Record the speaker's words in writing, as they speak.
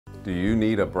Do you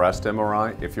need a breast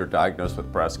MRI if you're diagnosed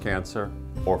with breast cancer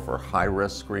or for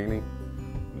high-risk screening?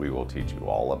 We will teach you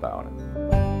all about it.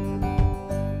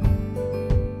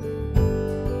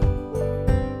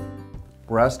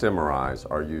 Breast MRIs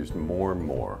are used more and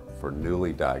more for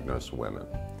newly diagnosed women.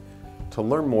 To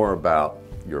learn more about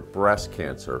your breast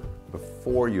cancer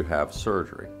before you have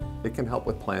surgery, it can help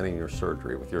with planning your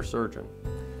surgery with your surgeon.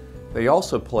 They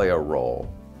also play a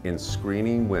role in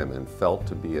screening women felt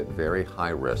to be at very high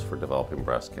risk for developing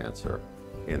breast cancer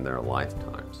in their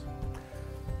lifetimes.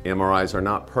 MRIs are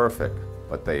not perfect,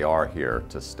 but they are here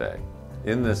to stay.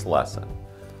 In this lesson,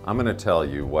 I'm going to tell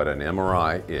you what an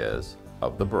MRI is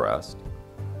of the breast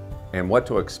and what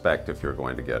to expect if you're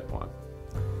going to get one.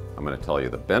 I'm going to tell you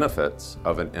the benefits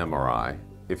of an MRI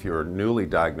if you're newly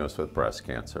diagnosed with breast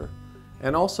cancer,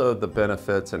 and also the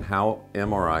benefits and how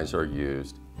MRIs are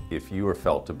used if you are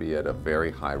felt to be at a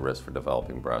very high risk for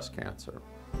developing breast cancer.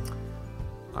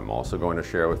 I'm also going to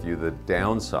share with you the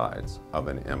downsides of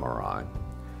an MRI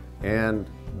and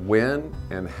when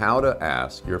and how to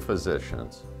ask your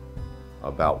physicians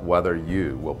about whether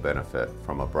you will benefit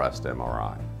from a breast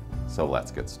MRI. So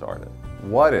let's get started.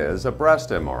 What is a breast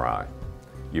MRI?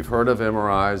 You've heard of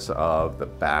MRIs of the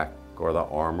back or the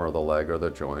arm or the leg or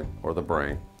the joint or the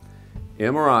brain.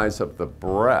 MRIs of the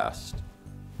breast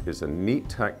is a neat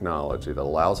technology that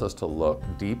allows us to look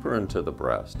deeper into the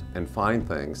breast and find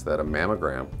things that a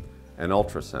mammogram and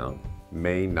ultrasound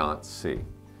may not see.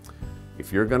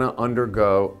 If you're going to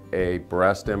undergo a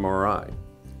breast MRI,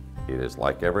 it is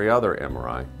like every other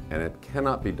MRI, and it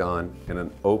cannot be done in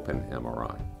an open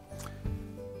MRI.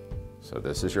 So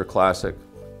this is your classic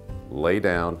lay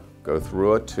down, go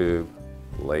through a tube,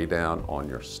 lay down on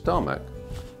your stomach,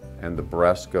 and the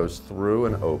breast goes through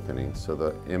an opening so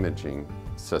the imaging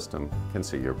system can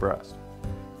see your breast.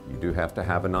 You do have to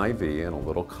have an IV and a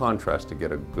little contrast to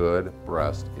get a good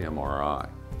breast MRI.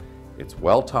 It's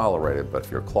well tolerated, but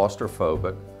if you're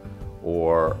claustrophobic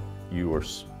or you are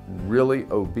really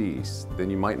obese, then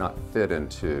you might not fit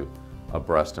into a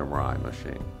breast MRI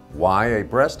machine. Why a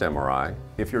breast MRI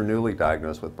if you're newly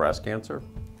diagnosed with breast cancer?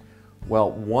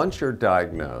 Well, once you're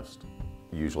diagnosed,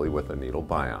 usually with a needle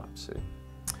biopsy,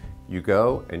 you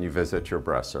go and you visit your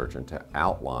breast surgeon to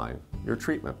outline your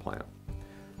treatment plan.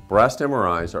 Breast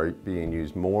MRIs are being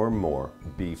used more and more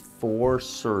before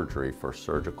surgery for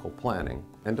surgical planning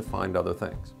and to find other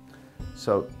things.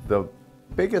 So the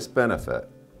biggest benefit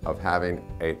of having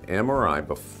an MRI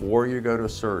before you go to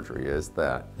surgery is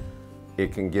that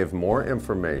it can give more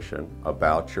information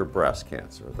about your breast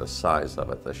cancer, the size of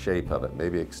it, the shape of it,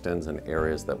 maybe extends in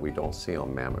areas that we don't see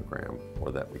on mammogram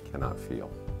or that we cannot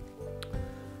feel.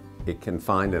 It can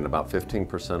find in about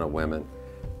 15% of women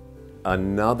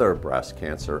another breast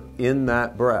cancer in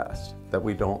that breast that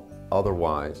we don't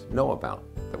otherwise know about,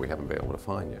 that we haven't been able to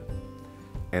find yet.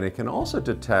 And it can also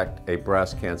detect a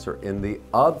breast cancer in the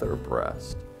other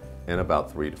breast in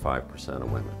about 3 to 5%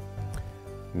 of women.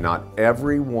 Not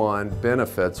everyone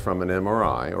benefits from an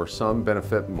MRI, or some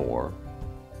benefit more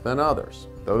than others.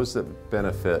 Those that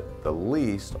benefit the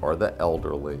least are the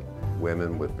elderly,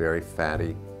 women with very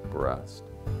fatty breasts.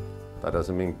 That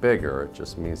doesn't mean bigger, it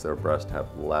just means their breasts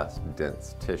have less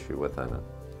dense tissue within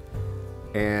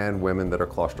it. And women that are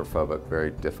claustrophobic, very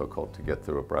difficult to get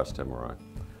through a breast MRI.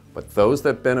 But those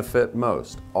that benefit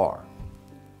most are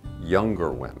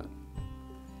younger women.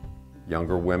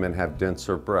 Younger women have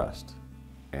denser breasts,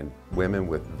 and women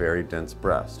with very dense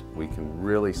breasts, we can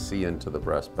really see into the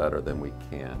breast better than we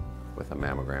can with a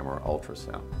mammogram or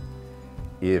ultrasound.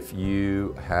 If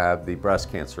you have the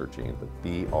breast cancer gene,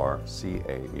 the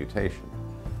BRCA mutation,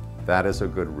 that is a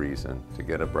good reason to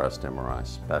get a breast MRI,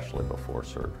 especially before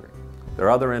surgery. There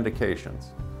are other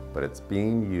indications, but it's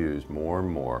being used more and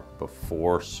more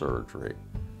before surgery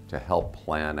to help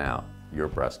plan out your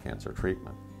breast cancer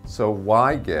treatment. So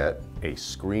why get a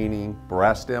screening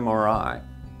breast MRI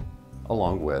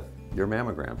along with your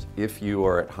mammograms if you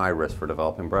are at high risk for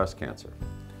developing breast cancer?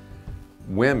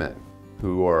 Women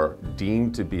who are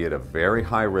deemed to be at a very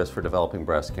high risk for developing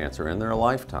breast cancer in their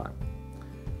lifetime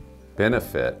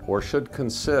benefit or should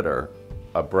consider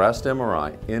a breast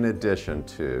MRI in addition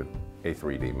to a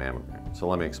 3D mammogram. So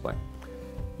let me explain.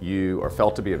 You are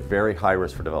felt to be at very high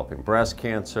risk for developing breast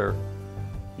cancer,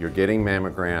 you're getting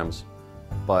mammograms,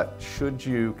 but should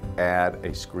you add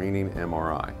a screening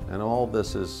MRI? And all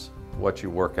this is what you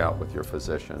work out with your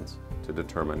physicians to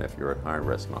determine if you're at high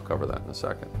risk, and I'll cover that in a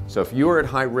second. So if you are at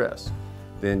high risk,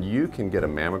 then you can get a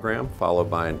mammogram followed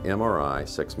by an MRI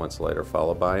 6 months later,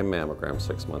 followed by a mammogram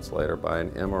 6 months later, by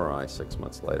an MRI 6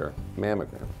 months later,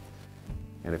 mammogram.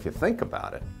 And if you think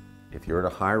about it, if you're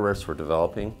at a high risk for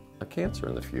developing a cancer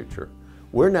in the future,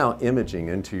 We're now imaging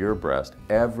into your breast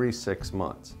every 6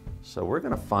 months. So we're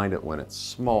going to find it when it's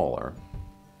smaller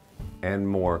and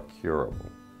more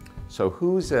curable. So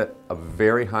who's at a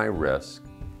very high risk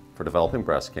for developing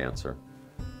breast cancer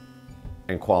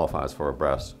and qualifies for a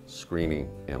breast screening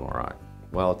MRI?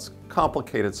 Well, it's a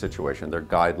complicated situation. There are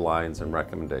guidelines and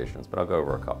recommendations, but I'll go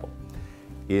over a couple.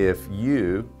 If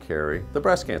you carry the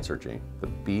breast cancer gene, the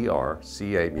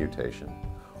BRCA mutation,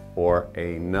 or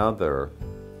another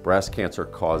breast cancer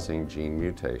causing gene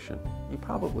mutation, you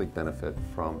probably benefit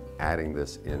from adding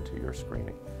this into your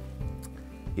screening.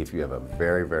 If you have a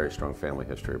very, very strong family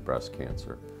history of breast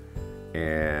cancer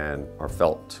and are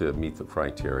felt to meet the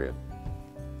criteria,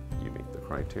 you meet the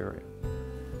criteria.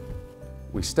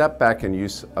 We step back and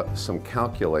use some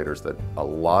calculators that a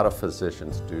lot of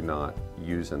physicians do not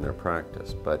use in their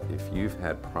practice. But if you've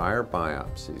had prior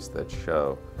biopsies that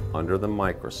show under the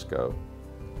microscope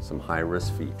some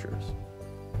high-risk features,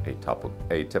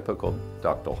 atypical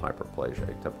ductal hyperplasia,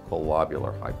 atypical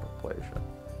lobular hyperplasia,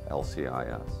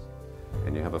 LCIS,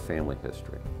 and you have a family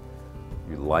history,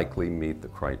 you likely meet the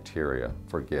criteria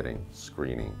for getting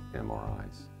screening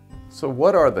MRIs. So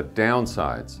what are the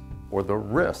downsides or the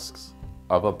risks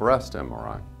of a breast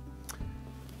MRI?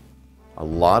 A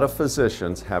lot of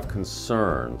physicians have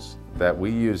concerns that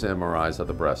we use MRIs of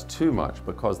the breast too much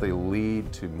because they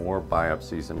lead to more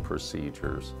biopsies and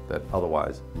procedures that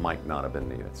otherwise might not have been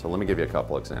needed. So let me give you a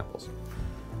couple examples.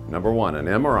 Number one, an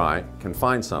MRI can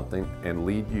find something and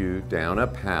lead you down a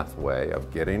pathway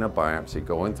of getting a biopsy,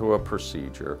 going through a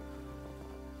procedure,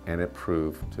 and it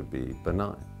proved to be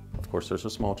benign. Of course, there's a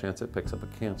small chance it picks up a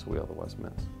cancer we otherwise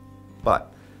miss.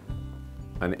 But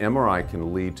an MRI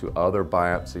can lead to other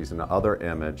biopsies and other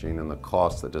imaging and the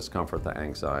cost, the discomfort, the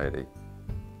anxiety,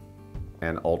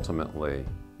 and ultimately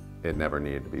it never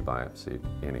needed to be biopsied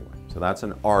anyway. So that's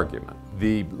an argument.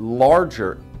 The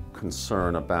larger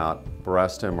concern about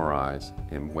breast MRIs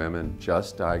in women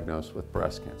just diagnosed with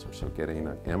breast cancer, so getting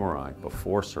an MRI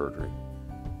before surgery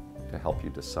to help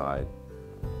you decide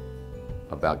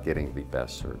about getting the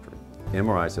best surgery.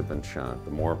 MRIs have been shown,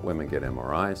 the more women get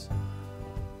MRIs,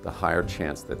 the higher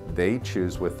chance that they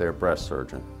choose with their breast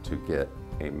surgeon to get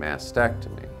a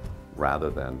mastectomy rather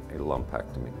than a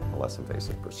lumpectomy, a less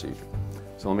invasive procedure.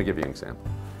 So let me give you an example.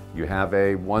 You have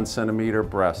a 1 centimeter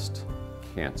breast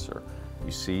cancer.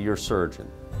 You see your surgeon.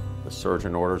 The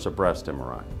surgeon orders a breast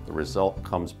MRI. The result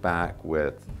comes back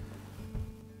with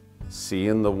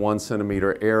seeing the 1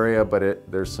 centimeter area,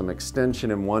 but there's some extension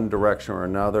in one direction or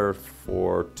another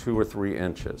for 2 or 3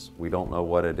 inches. We don't know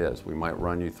what it is. We might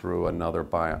run you through another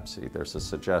biopsy. There's a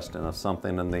suggestion of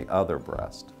something in the other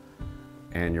breast.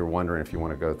 And you're wondering if you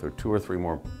want to go through 2 or 3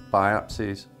 more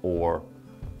biopsies or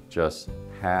just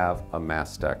have a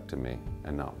mastectomy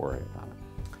and not worry about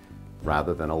it,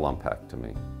 rather than a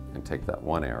lumpectomy and take that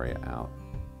one area out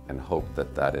and hope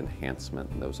that that enhancement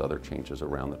and those other changes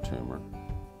around the tumor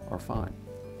are fine.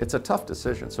 It's a tough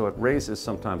decision, so it raises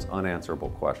sometimes unanswerable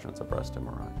questions of breast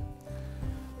MRI.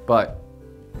 But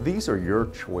these are your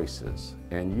choices,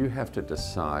 and you have to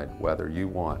decide whether you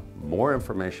want more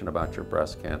information about your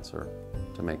breast cancer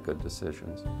to make good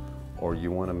decisions, or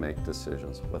you want to make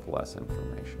decisions with less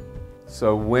information.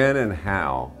 So when and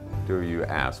how do you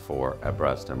ask for a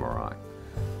breast MRI?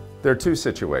 There are 2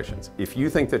 situations. If you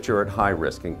think that you're at high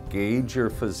risk, engage your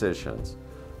physicians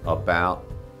about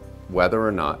whether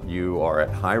or not you are at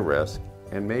high risk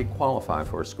and may qualify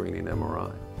for a screening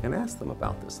MRI, and ask them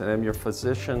about this. And if your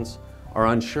physicians are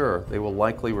unsure, they will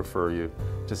likely refer you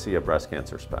to see a breast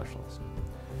cancer specialist.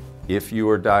 If you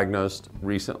were diagnosed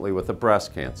recently with a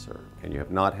breast cancer and you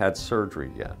have not had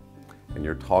surgery yet, and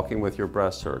you're talking with your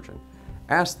breast surgeon,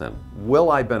 ask them,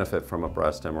 will I benefit from a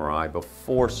breast MRI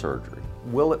before surgery?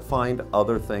 Will it find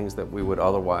other things that we would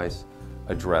otherwise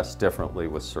address differently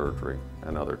with surgery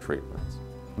and other treatments?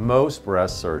 Most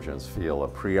breast surgeons feel a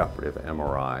preoperative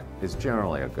MRI is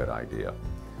generally a good idea.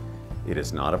 It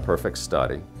is not a perfect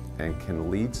study and can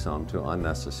lead some to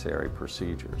unnecessary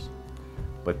procedures.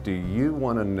 But do you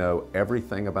want to know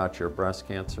everything about your breast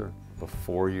cancer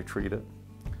before you treat it?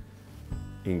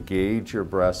 Engage your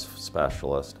breast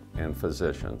specialist and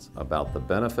physicians about the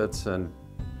benefits and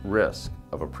risk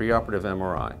of a preoperative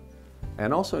MRI,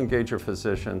 and also engage your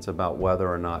physicians about whether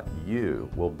or not you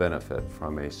will benefit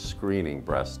from a screening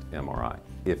breast MRI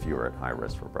if you're at high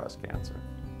risk for breast cancer.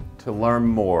 To learn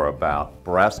more about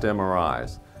breast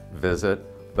MRIs,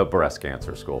 visit the Breast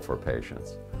Cancer School for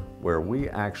Patients, where we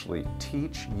actually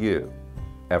teach you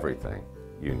everything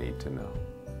you need to know.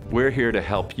 We're here to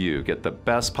help you get the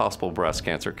best possible breast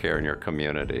cancer care in your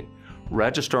community.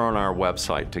 Register on our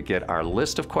website to get our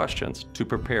list of questions to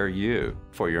prepare you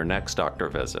for your next doctor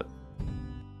visit.